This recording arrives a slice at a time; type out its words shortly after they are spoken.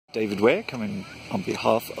David Ware coming on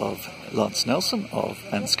behalf of Lance Nelson of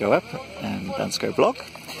Bansko App and Bansko Blog,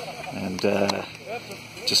 and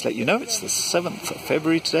just let you know it's the 7th of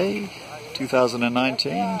February today,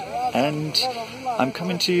 2019, and I'm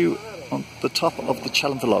coming to you on the top of the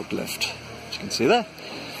Chalin Valog lift, as you can see there.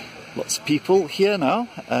 Lots of people here now.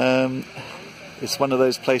 It's one of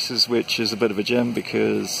those places which is a bit of a gem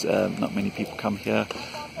because not many people come here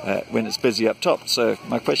when it's busy up top. So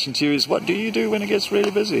my question to you is, what do you do when it gets really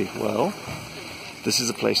busy? Well, this is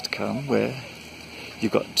a place to come where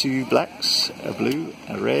you've got two blacks, a blue,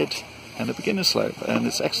 a red and a beginner slope, and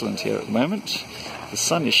it's excellent here at the moment. The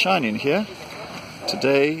sun is shining here.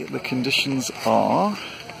 Today the conditions are,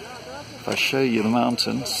 if I show you the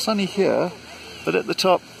mountain, sunny here, but at the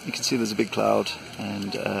top you can see there's a big cloud,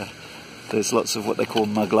 and there's lots of what they call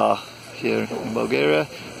magla here in Bulgaria,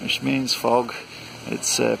 which means fog.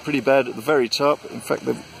 It's pretty bad at the very top. In fact,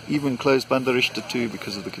 they've even closed Bansko too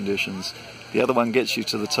because of the conditions. The other one gets you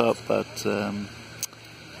to the top, but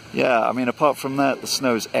yeah, I mean, apart from that, the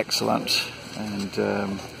snow is excellent, and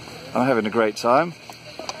I'm having a great time.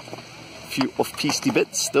 A few off-piste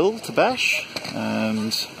bits still to bash,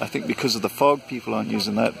 and I think because of the fog, people aren't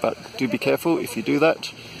using that, but do be careful if you do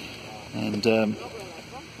that. And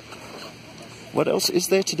what else is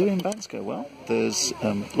there to do in Bansko? Well, there's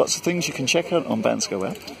lots of things you can check out on Bansko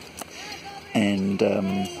App, and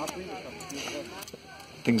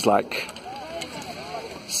things like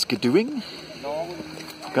skidooing,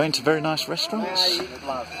 going to very nice restaurants,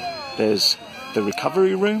 there's the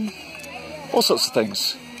recovery room, all sorts of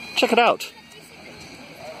things. Check it out.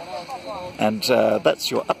 And that's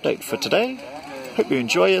your update for today. Hope you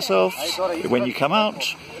enjoy yourself when you come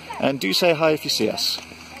out, and do say hi if you see us.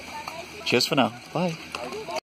 Cheers for now. Bye.